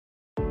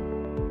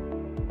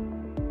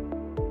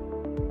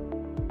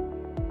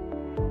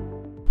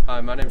Hi,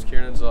 my name is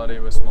Kieran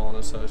Zloty with Small &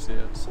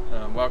 Associates.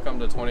 Welcome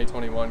to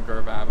 2021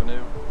 Grove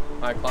Avenue.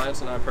 My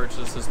clients and I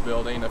purchased this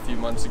building a few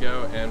months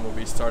ago and will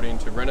be starting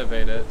to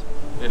renovate it.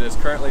 It is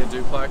currently a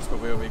duplex,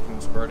 but we will be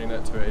converting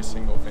it to a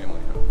single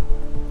family home.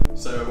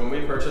 So when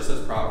we purchased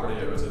this property,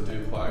 it was a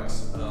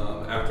duplex.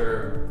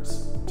 After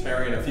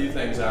tearing a few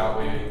things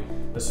out, we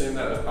assumed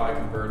that it was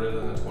probably converted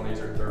in the 20s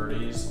or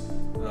 30s,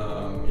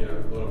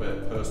 a little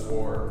bit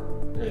post-war,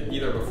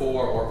 either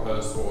before or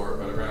post-war,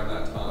 but around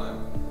that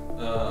time.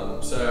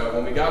 So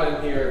when we got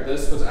in here,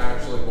 this was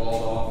actually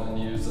walled off and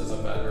used as a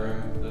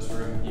bedroom, this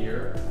room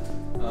here.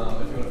 If you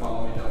want to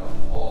follow me down the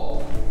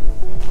hall.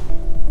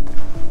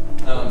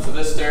 So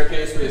this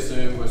staircase we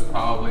assumed was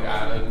probably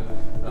added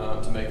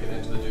to make it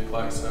into the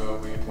duplex, so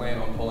we plan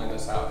on pulling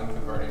this out and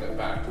converting it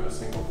back to a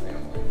single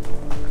family.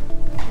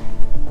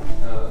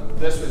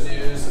 This was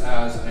used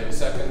as a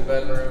second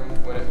bedroom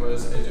when it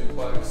was a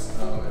duplex.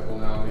 It will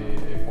now be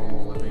a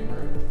formal living room.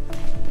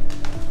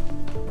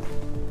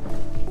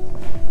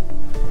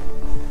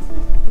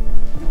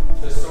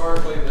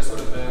 Historically, this would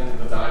have been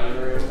the dining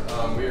room.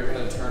 We are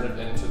going to turn it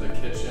into the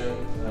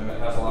kitchen. It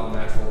has a lot of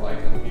natural light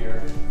in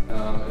here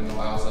and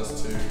allows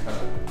us to kind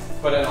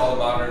of put in all the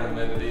modern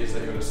amenities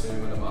that you would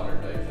assume in a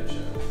modern day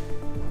kitchen.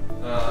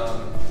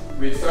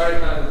 We've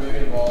started kind of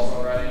removing walls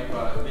already,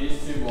 but these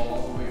two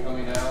walls will be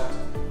coming out,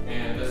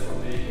 and this will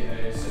be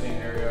a sitting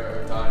area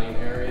or a dining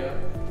area.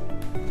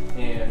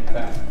 And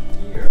back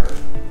here,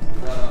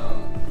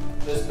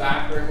 this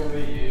back room will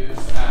be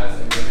used as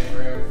a living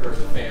room for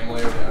the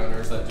family or the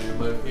owners that do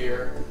live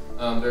here.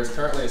 There's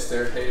currently a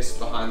staircase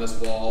behind this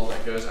wall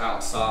that goes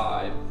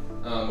outside,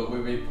 but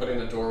we'll be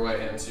putting a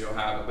doorway in, so you'll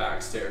have a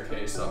back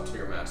staircase up to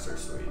your master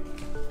suite.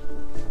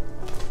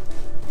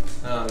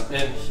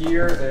 And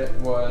here it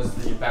was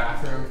the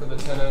bathroom for the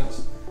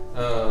tenants.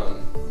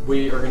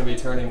 We are going to be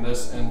turning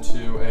this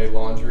into a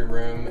laundry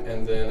room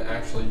and then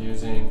actually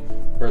using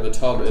where the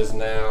tub is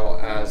now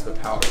as the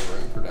powder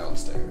room for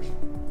downstairs.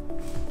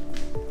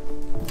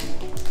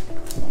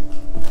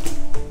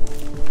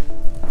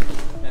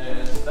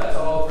 And that's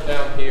all for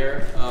down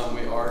here.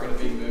 We are going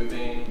to be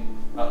moving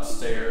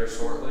upstairs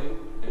shortly,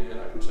 and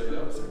I can show you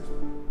the upstairs.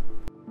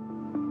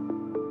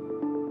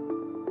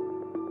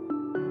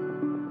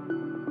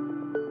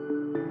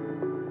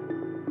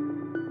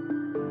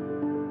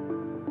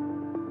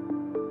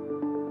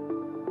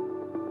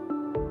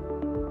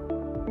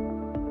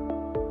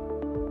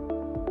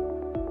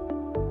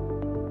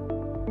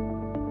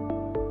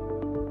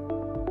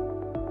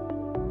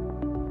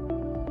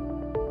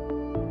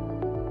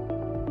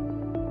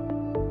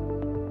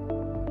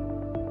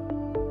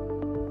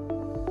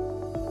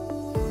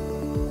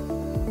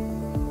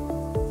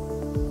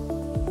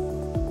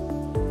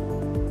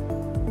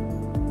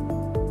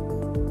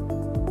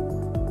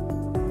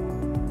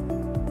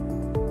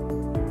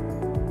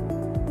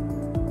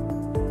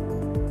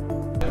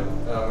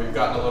 We've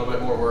gotten a little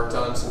bit more work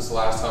done since the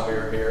last time we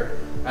were here.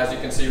 As you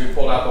can see, we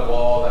pulled out the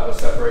wall that was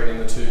separating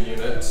the two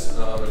units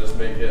and just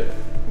make it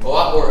a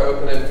lot more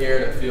open in here,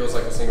 and it feels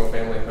like a single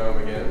family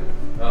home again.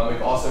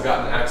 We've also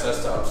gotten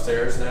access to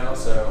upstairs now,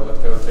 so let's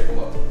go take a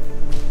look.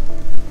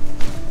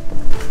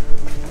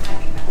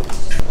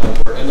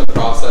 We're in the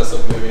process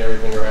of moving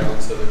everything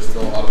around, so there's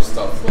still a lot of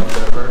stuff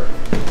left over.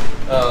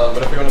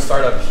 But if we want to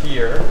start up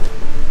here,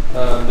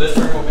 this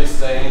room will be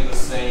staying the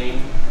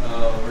same.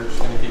 We're just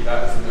going to keep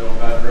that as the middle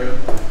bedroom,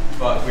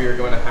 but we are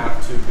going to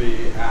have to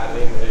be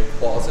adding a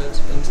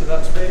closet into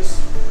that space.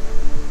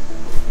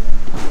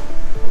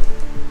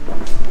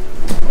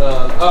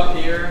 Up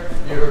here,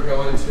 we're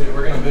going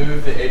to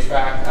move the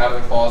HVAC out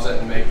of the closet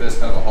and make this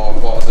kind of a hall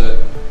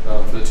closet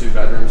for the two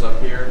bedrooms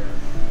up here.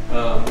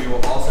 We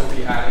will also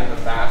be adding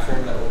a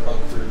bathroom that will come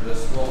through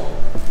this wall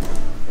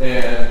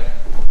and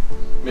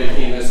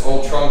making this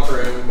old trunk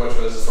room, which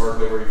was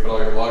historically where you put all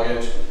your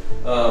luggage.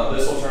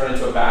 This will turn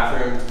into a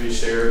bathroom to be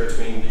shared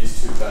between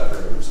these two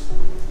bedrooms.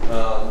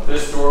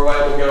 This doorway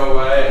will go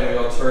away, and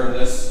we'll turn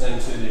this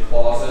into the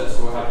closet,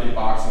 so we'll have to be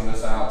boxing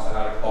this out to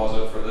add a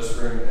closet for this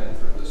room and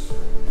for this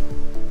room.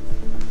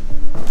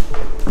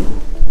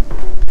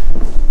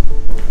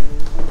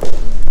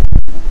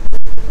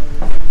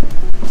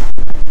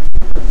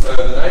 So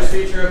the nice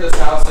feature of this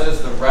house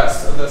is the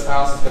rest of this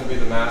house is going to be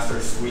the master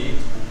suite.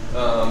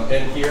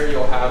 In here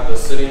you'll have the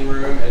sitting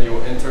room and you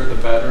will enter the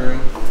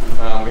bedroom.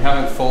 We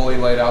haven't fully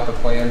laid out the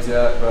plans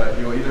yet, but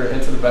you will either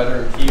enter the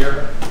bedroom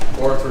here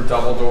or through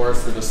double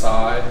doors through the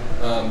side.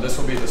 This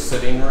will be the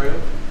sitting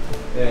room.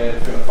 And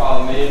if you're going to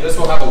follow me, this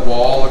will have a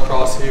wall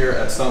across here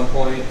at some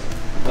point,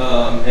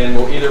 and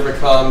will either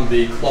become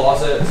the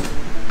closet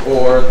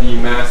or the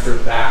master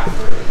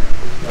bathroom.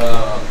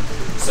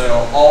 So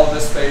all of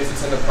this space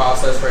that's in the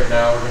process right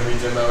now, we're going to be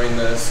demoing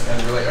this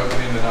and really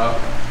opening it up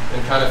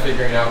and kind of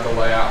figuring out the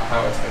layout,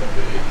 how it's going to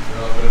be.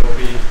 But it'll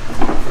be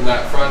from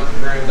that front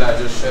room that I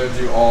just showed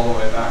you all the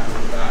way back to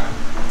the back.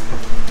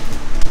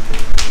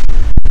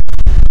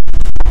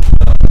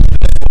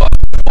 This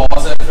was the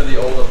closet for the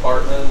old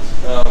apartment.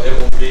 It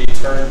will be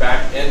turned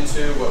back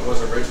into what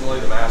was originally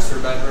the master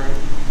bedroom.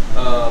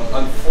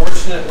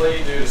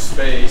 Unfortunately, due to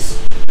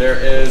space, there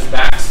is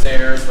back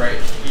stairs right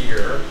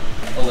here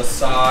on the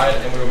side,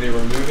 and we will be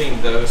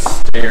removing those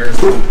stairs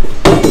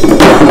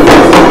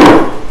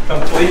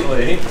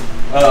completely,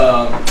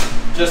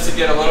 just to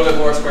get a little bit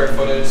more square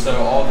footage. So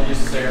all these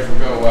stairs will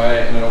go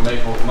away, and it'll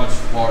make a much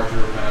larger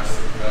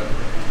master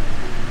bedroom.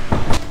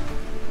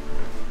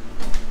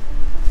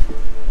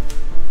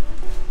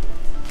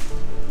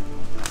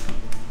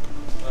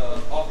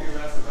 Off your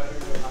master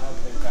bedroom, you'll have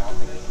a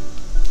balcony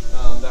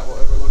that will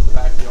overlook the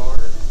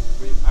backyard.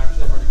 We've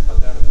actually already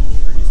cut down a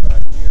few trees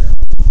back here,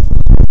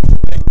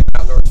 making an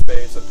outdoor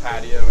space, a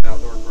patio, an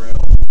outdoor grill,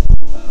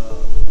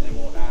 and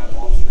we'll add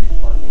off-street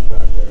parking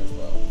back there as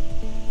well.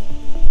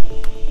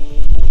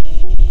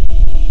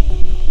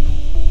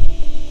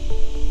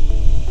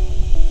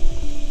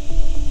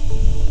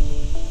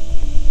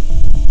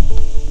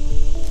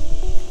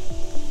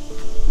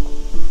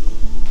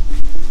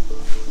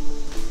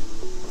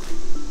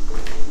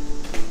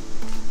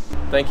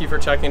 Thank you for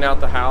checking out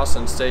the house,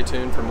 and stay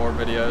tuned for more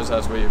videos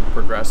as we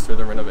progress through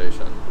the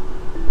renovation.